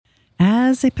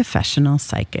As a professional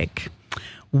psychic,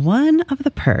 one of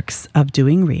the perks of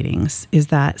doing readings is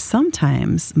that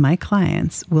sometimes my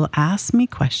clients will ask me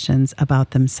questions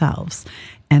about themselves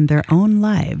and their own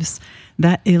lives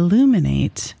that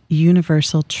illuminate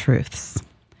universal truths.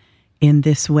 In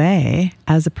this way,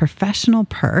 as a professional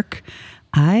perk,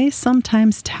 I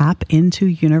sometimes tap into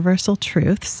universal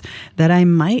truths that I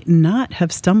might not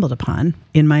have stumbled upon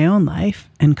in my own life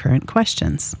and current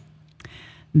questions.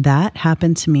 That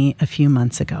happened to me a few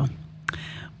months ago.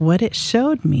 What it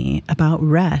showed me about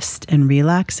rest and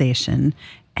relaxation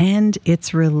and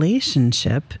its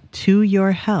relationship to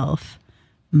your health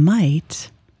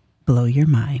might blow your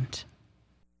mind.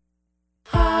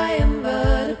 I am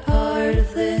but a part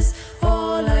of this.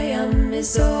 All I am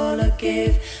is all I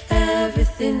give.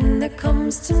 Everything that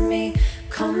comes to me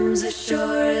comes as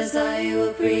sure as I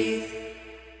will breathe.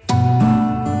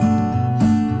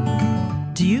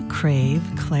 Do you crave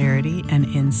clarity and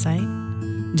insight?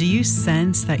 Do you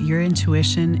sense that your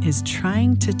intuition is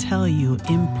trying to tell you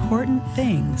important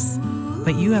things,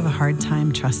 but you have a hard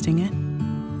time trusting it?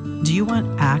 Do you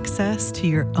want access to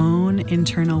your own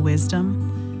internal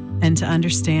wisdom and to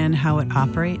understand how it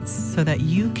operates so that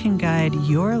you can guide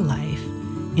your life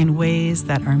in ways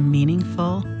that are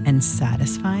meaningful and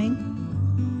satisfying?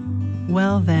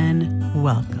 Well then,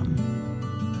 welcome.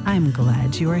 I'm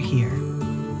glad you are here.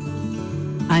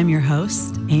 I'm your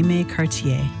host, Aimee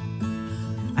Cartier.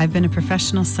 I've been a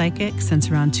professional psychic since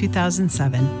around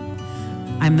 2007.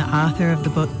 I'm the author of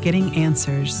the book Getting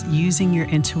Answers, Using Your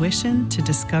Intuition to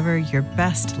Discover Your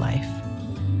Best Life.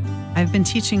 I've been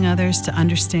teaching others to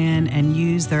understand and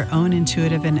use their own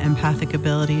intuitive and empathic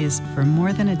abilities for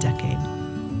more than a decade.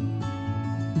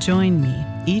 Join me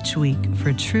each week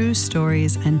for true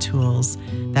stories and tools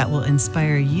that will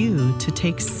inspire you to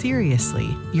take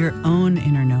seriously your own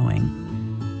inner knowing.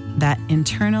 That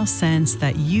internal sense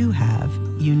that you have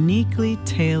uniquely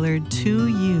tailored to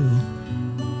you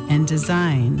and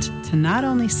designed to not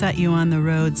only set you on the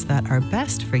roads that are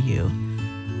best for you,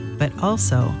 but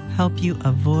also help you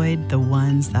avoid the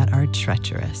ones that are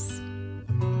treacherous.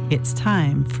 It's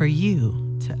time for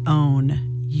you to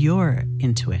own your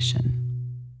intuition.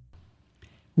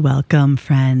 Welcome,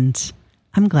 friend.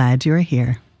 I'm glad you're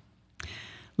here.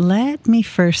 Let me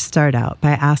first start out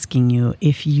by asking you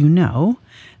if you know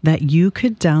that you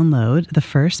could download the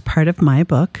first part of my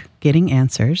book, Getting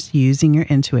Answers, Using Your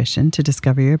Intuition to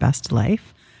Discover Your Best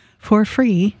Life, for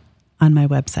free on my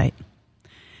website.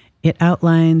 It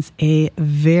outlines a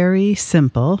very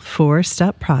simple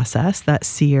 4-step process that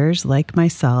seers like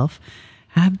myself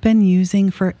have been using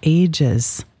for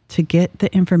ages to get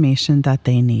the information that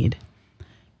they need.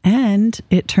 And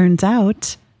it turns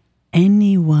out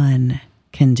anyone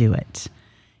can do it.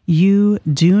 You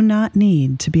do not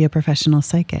need to be a professional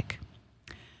psychic.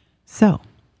 So,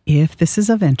 if this is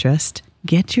of interest,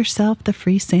 get yourself the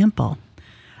free sample.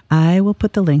 I will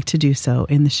put the link to do so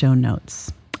in the show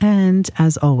notes. And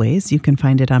as always, you can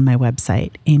find it on my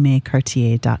website,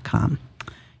 aimeecartier.com.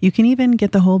 You can even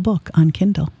get the whole book on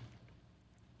Kindle.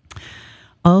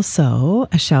 Also,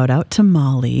 a shout out to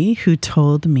Molly, who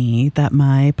told me that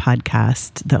my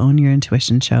podcast, the Own Your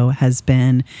Intuition Show, has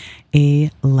been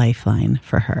a lifeline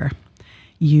for her.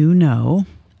 You know,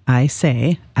 I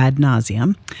say ad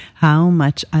nauseum how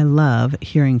much I love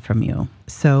hearing from you.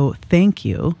 So thank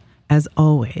you, as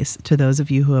always, to those of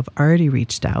you who have already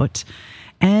reached out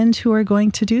and who are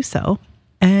going to do so,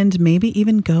 and maybe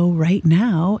even go right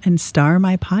now and star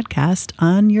my podcast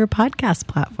on your podcast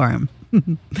platform.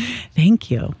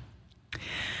 Thank you.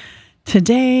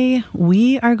 Today,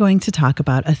 we are going to talk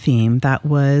about a theme that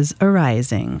was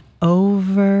arising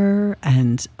over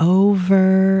and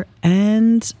over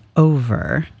and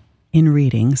over in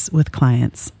readings with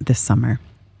clients this summer.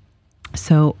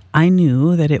 So I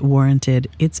knew that it warranted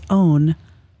its own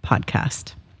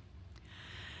podcast.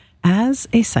 As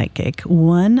a psychic,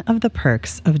 one of the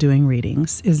perks of doing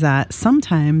readings is that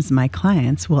sometimes my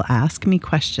clients will ask me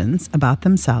questions about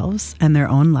themselves and their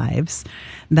own lives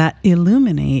that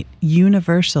illuminate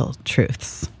universal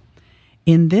truths.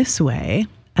 In this way,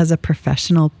 as a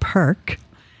professional perk,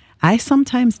 I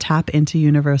sometimes tap into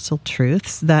universal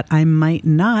truths that I might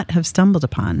not have stumbled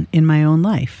upon in my own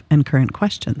life and current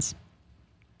questions.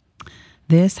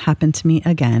 This happened to me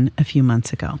again a few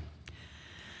months ago.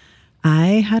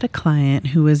 I had a client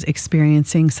who was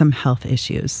experiencing some health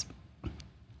issues.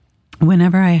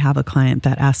 Whenever I have a client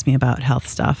that asks me about health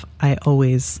stuff, I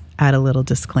always add a little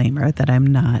disclaimer that I'm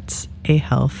not a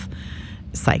health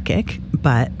psychic,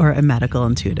 or a medical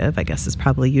intuitive, I guess is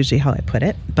probably usually how I put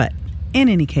it. But in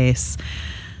any case,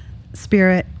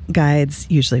 spirit guides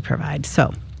usually provide.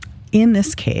 So In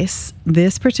this case,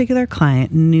 this particular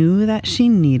client knew that she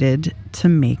needed to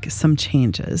make some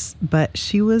changes, but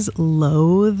she was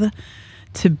loath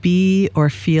to be or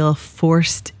feel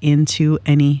forced into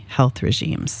any health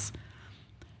regimes.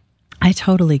 I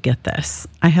totally get this.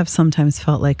 I have sometimes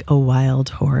felt like a wild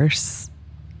horse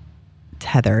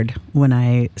tethered when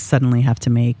I suddenly have to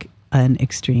make an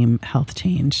extreme health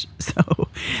change. So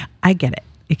I get it.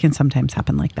 It can sometimes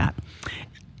happen like that.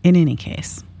 In any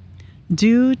case,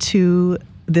 due to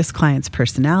this client's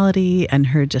personality and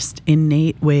her just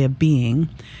innate way of being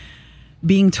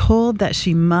told that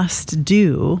she must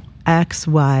do X,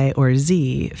 Y, or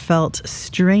Z felt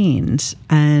strained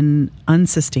and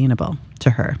unsustainable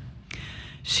to her.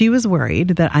 She was worried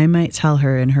that I might tell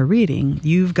her in her reading,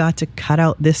 you've got to cut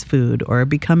out this food or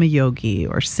become a yogi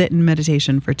or sit in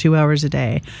meditation for 2 hours a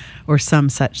day or some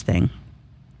such thing.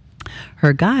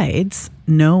 Her guides,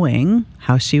 knowing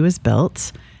how she was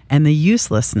built and the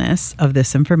uselessness of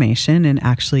this information in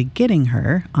actually getting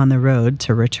her on the road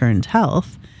to returned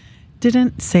health,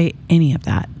 didn't say any of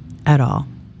that at all.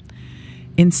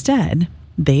 Instead,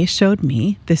 they showed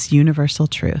me this universal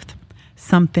truth,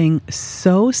 something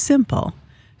so simple,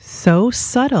 so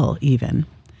subtle even,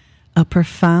 a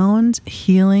profound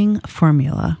healing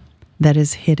formula that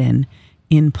is hidden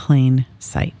in plain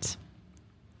sight.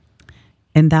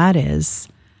 And that is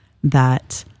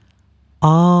that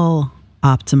all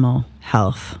optimal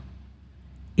health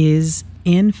is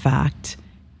in fact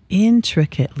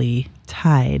intricately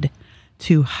tied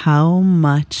to how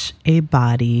much a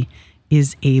body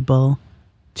is able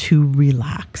to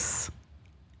relax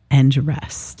and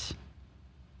rest.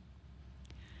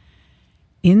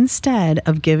 Instead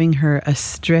of giving her a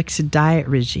strict diet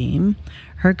regime,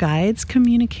 her guides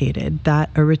communicated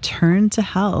that a return to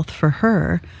health for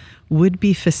her would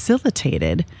be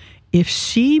facilitated if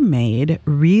she made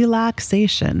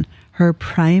relaxation her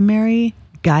primary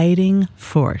guiding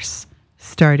force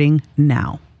starting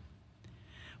now.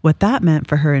 What that meant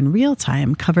for her in real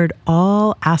time covered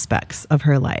all aspects of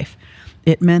her life.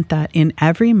 It meant that in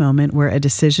every moment where a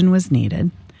decision was needed,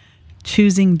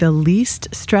 choosing the least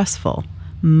stressful,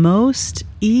 most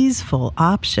easeful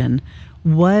option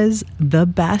was the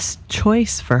best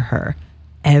choice for her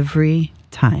every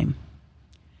time.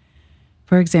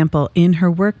 For example, in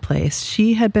her workplace,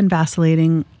 she had been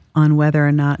vacillating on whether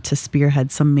or not to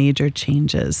spearhead some major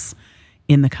changes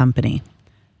in the company.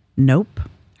 Nope,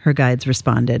 her guides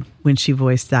responded when she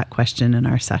voiced that question in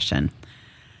our session.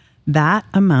 That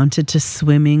amounted to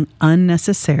swimming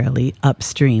unnecessarily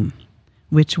upstream,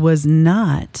 which was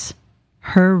not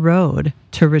her road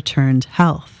to returned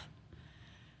health.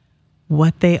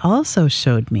 What they also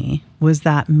showed me was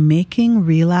that making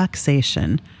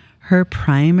relaxation her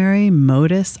primary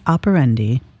modus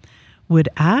operandi would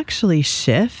actually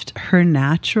shift her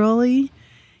naturally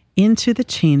into the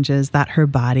changes that her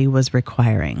body was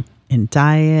requiring in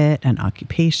diet and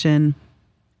occupation,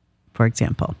 for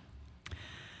example.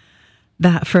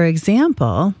 That, for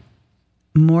example,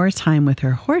 more time with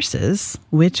her horses,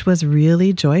 which was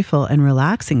really joyful and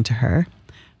relaxing to her,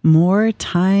 more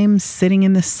time sitting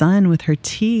in the sun with her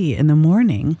tea in the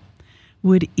morning,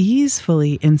 would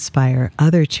easily inspire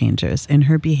other changes in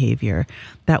her behavior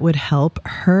that would help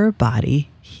her body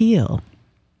heal.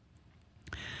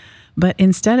 But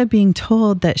instead of being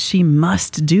told that she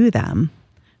must do them,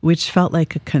 which felt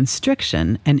like a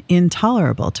constriction and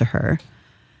intolerable to her,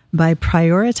 by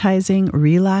prioritizing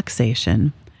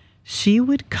relaxation, she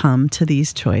would come to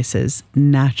these choices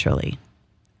naturally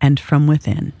and from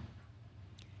within.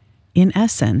 In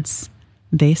essence,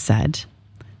 they said,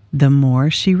 the more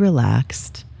she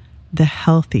relaxed, the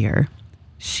healthier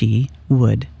she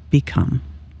would become.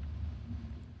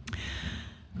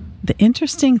 The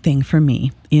interesting thing for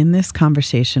me in this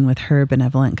conversation with her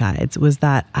benevolent guides was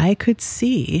that I could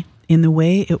see in the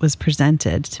way it was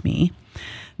presented to me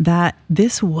that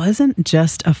this wasn't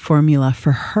just a formula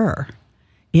for her.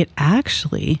 It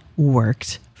actually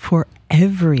worked for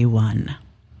everyone.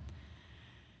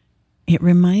 It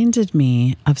reminded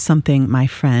me of something my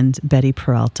friend Betty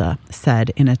Peralta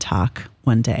said in a talk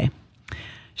one day.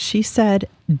 She said,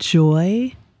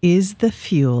 joy is the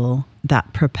fuel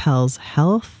that propels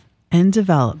health and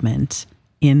development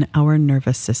in our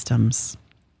nervous systems.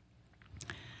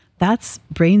 That's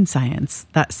brain science.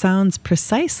 That sounds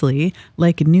precisely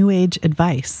like New Age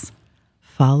advice.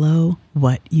 Follow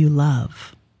what you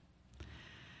love.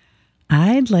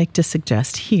 I'd like to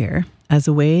suggest here, as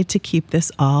a way to keep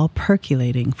this all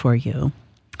percolating for you,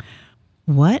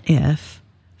 what if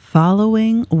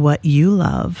following what you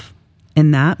love,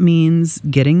 and that means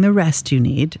getting the rest you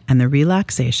need and the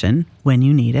relaxation when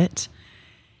you need it,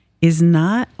 is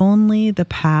not only the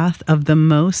path of the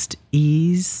most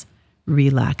ease,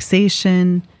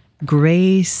 relaxation,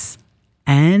 grace,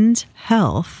 and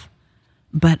health,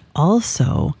 but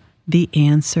also the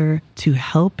answer to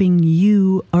helping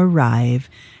you arrive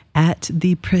at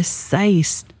the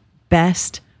precise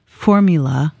best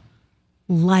formula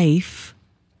life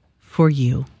for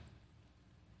you.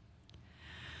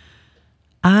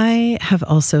 I have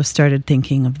also started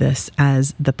thinking of this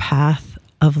as the path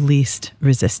of least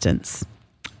resistance.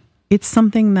 It's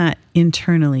something that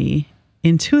internally,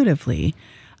 intuitively,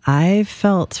 I've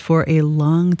felt for a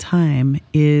long time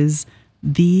is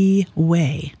the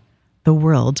way the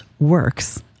world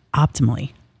works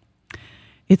optimally.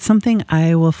 It's something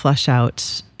I will flesh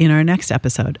out in our next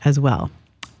episode as well,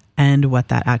 and what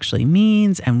that actually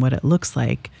means and what it looks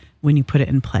like when you put it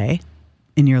in play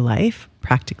in your life,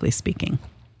 practically speaking.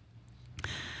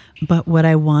 But what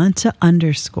I want to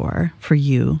underscore for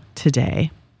you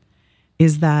today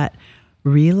is that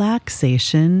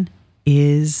relaxation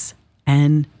is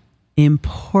an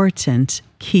important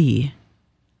key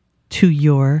to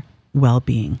your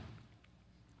well-being.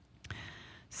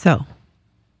 So,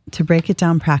 to break it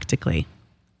down practically,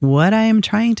 what I am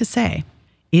trying to say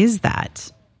is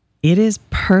that it is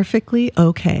perfectly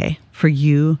okay for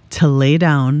you to lay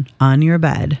down on your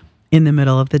bed in the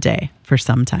middle of the day for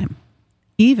some time,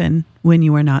 even when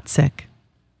you are not sick.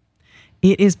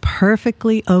 It is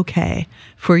perfectly okay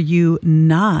for you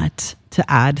not to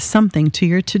add something to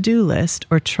your to-do list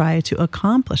or try to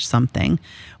accomplish something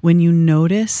when you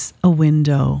notice a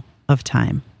window of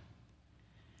time.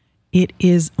 It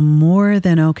is more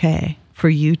than okay for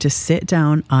you to sit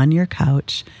down on your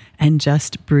couch and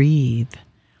just breathe,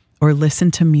 or listen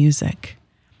to music,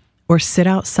 or sit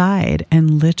outside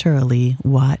and literally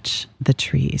watch the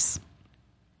trees.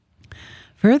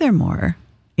 Furthermore,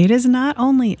 it is not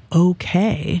only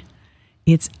okay,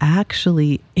 it's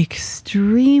actually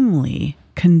extremely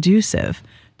conducive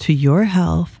to your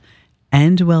health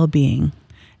and well-being,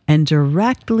 and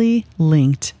directly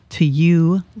linked to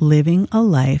you living a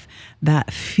life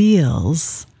that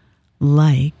feels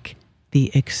like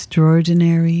the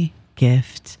extraordinary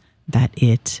gift that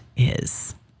it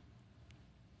is.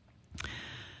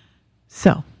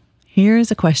 So,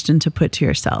 here's a question to put to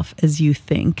yourself as you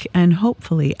think and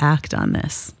hopefully act on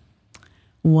this.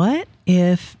 What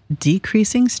if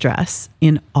decreasing stress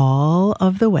in all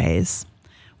of the ways,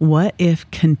 what if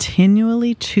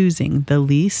continually choosing the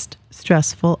least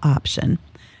stressful option,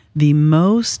 the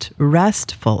most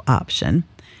restful option,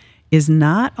 is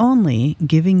not only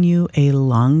giving you a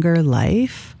longer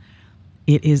life,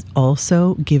 it is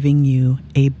also giving you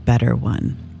a better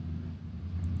one?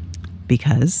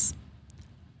 Because,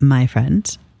 my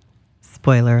friend,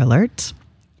 spoiler alert,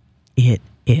 it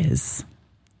is.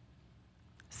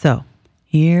 So,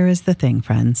 here is the thing,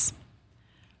 friends.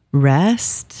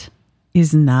 Rest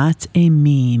is not a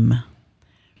meme.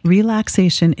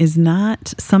 Relaxation is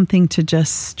not something to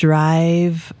just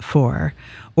strive for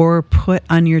or put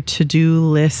on your to-do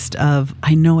list of,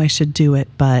 I know I should do it,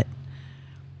 but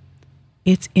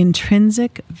its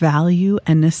intrinsic value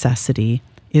and necessity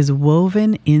is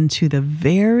woven into the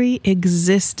very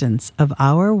existence of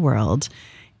our world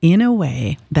in a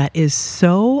way that is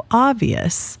so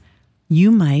obvious,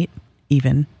 you might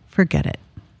even forget it.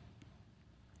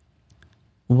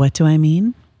 What do I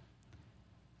mean?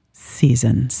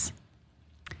 Seasons.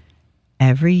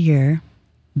 Every year,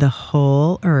 the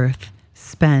whole earth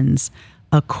spends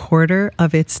a quarter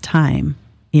of its time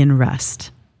in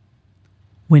rest.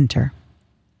 Winter.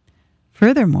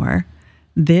 Furthermore,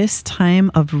 this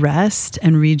time of rest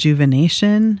and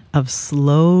rejuvenation, of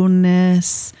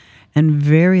slowness and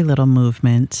very little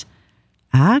movement,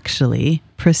 actually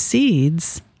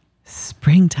precedes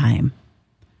springtime.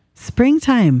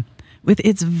 Springtime, with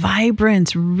its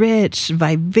vibrant, rich,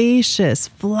 vivacious,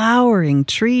 flowering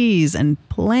trees and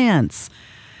plants.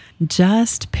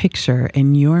 Just picture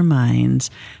in your mind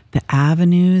the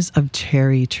avenues of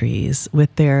cherry trees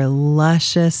with their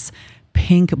luscious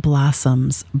pink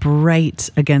blossoms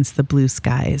bright against the blue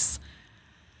skies,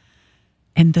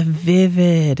 and the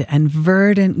vivid and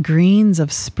verdant greens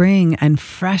of spring and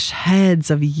fresh heads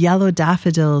of yellow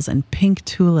daffodils and pink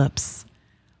tulips.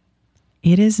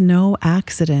 It is no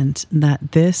accident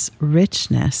that this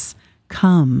richness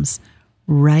comes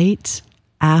right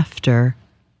after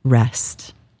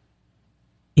rest.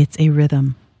 It's a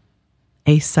rhythm,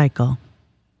 a cycle,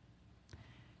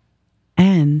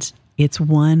 and it's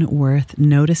one worth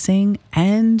noticing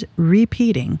and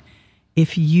repeating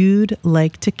if you'd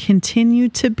like to continue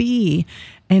to be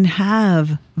and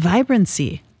have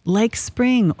vibrancy like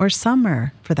spring or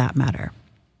summer for that matter.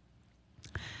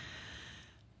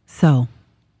 So,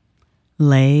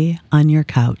 Lay on your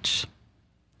couch.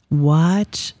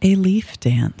 Watch a leaf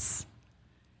dance.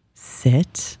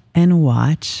 Sit and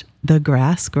watch the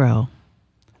grass grow.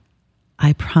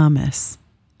 I promise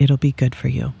it'll be good for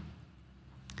you.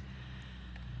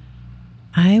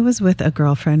 I was with a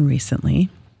girlfriend recently,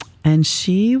 and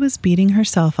she was beating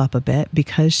herself up a bit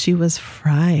because she was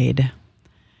fried.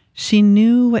 She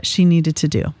knew what she needed to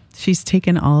do. She's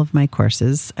taken all of my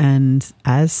courses and,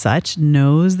 as such,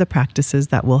 knows the practices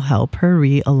that will help her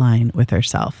realign with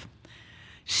herself.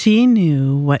 She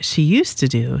knew what she used to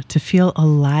do to feel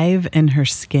alive in her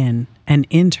skin and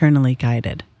internally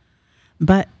guided.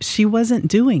 But she wasn't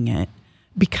doing it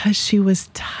because she was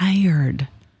tired.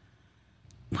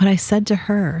 What I said to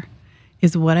her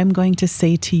is what I'm going to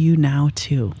say to you now,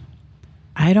 too.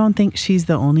 I don't think she's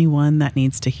the only one that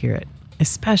needs to hear it,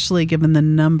 especially given the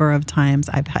number of times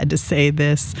I've had to say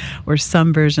this or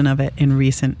some version of it in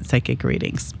recent psychic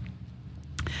readings.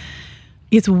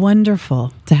 It's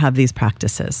wonderful to have these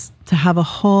practices, to have a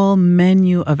whole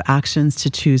menu of actions to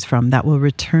choose from that will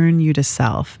return you to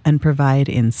self and provide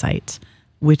insight,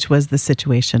 which was the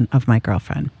situation of my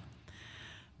girlfriend.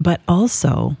 But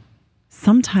also,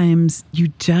 sometimes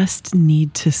you just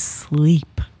need to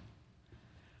sleep.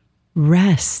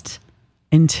 Rest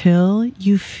until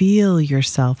you feel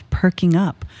yourself perking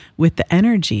up with the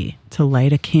energy to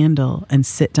light a candle and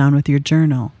sit down with your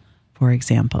journal, for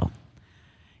example.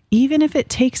 Even if it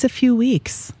takes a few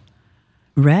weeks,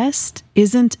 rest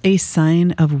isn't a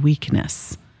sign of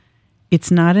weakness. It's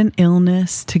not an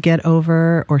illness to get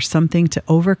over or something to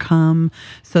overcome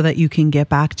so that you can get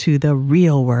back to the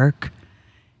real work.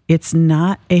 It's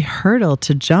not a hurdle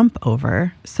to jump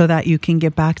over so that you can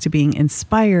get back to being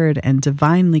inspired and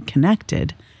divinely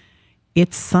connected.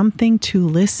 It's something to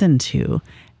listen to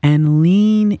and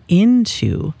lean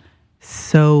into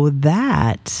so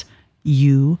that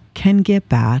you can get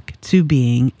back to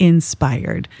being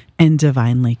inspired and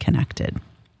divinely connected.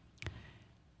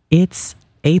 It's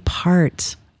a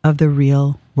part of the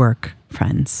real work,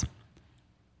 friends.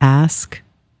 Ask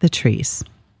the trees.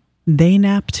 They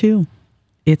nap too.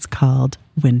 It's called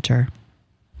winter.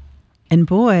 And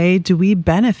boy, do we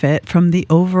benefit from the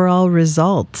overall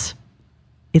result.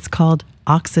 It's called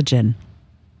oxygen.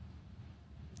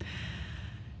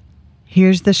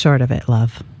 Here's the short of it,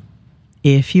 love.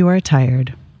 If you are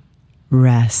tired,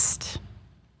 rest.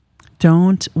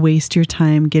 Don't waste your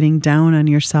time getting down on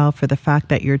yourself for the fact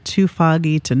that you're too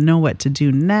foggy to know what to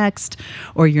do next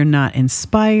or you're not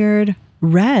inspired.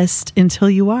 Rest until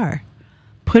you are.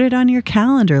 Put it on your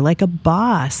calendar like a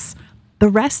boss, the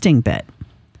resting bit.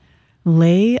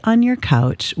 Lay on your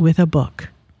couch with a book.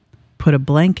 Put a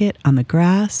blanket on the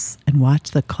grass and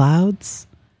watch the clouds.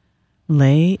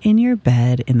 Lay in your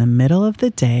bed in the middle of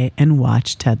the day and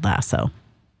watch Ted Lasso.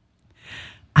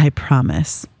 I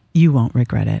promise you won't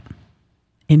regret it.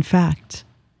 In fact,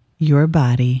 your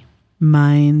body,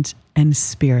 mind, and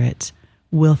spirit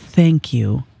will thank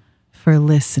you for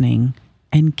listening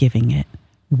and giving it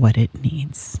what it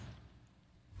needs.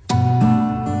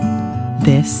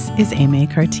 This is Aimee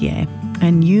Cartier,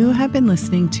 and you have been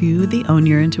listening to the Own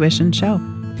Your Intuition show.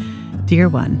 Dear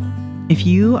one, if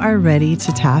you are ready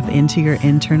to tap into your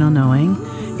internal knowing,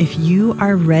 if you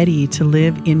are ready to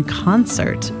live in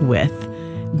concert with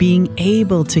being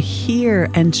able to hear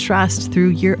and trust through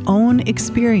your own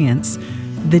experience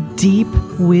the deep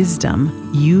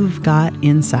wisdom you've got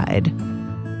inside,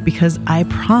 because I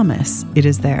promise it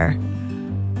is there,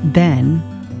 then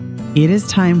it is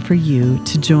time for you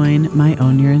to join my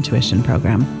Own Your Intuition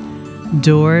program.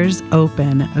 Doors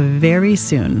open very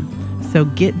soon, so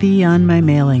get thee on my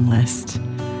mailing list.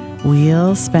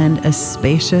 We'll spend a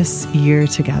spacious year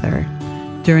together,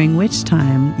 during which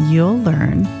time you'll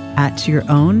learn at your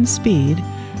own speed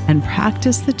and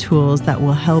practice the tools that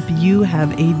will help you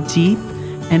have a deep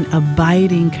and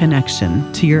abiding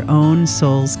connection to your own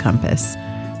soul's compass,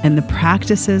 and the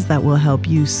practices that will help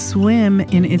you swim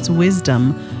in its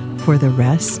wisdom for the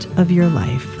rest of your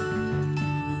life.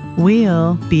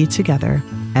 We'll be together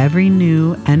every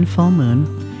new and full moon,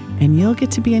 and you'll get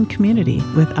to be in community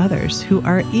with others who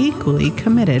are equally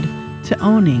committed to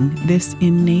owning this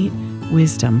innate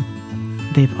wisdom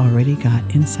they've already got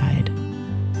inside.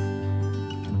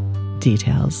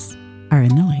 Details are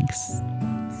in the links.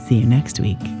 See you next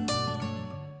week.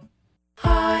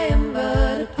 I am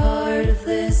but a part of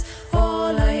this.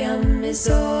 All I am is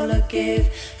all I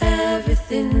give.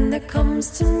 Everything that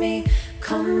comes to me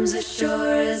comes as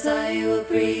sure as I will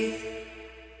breathe.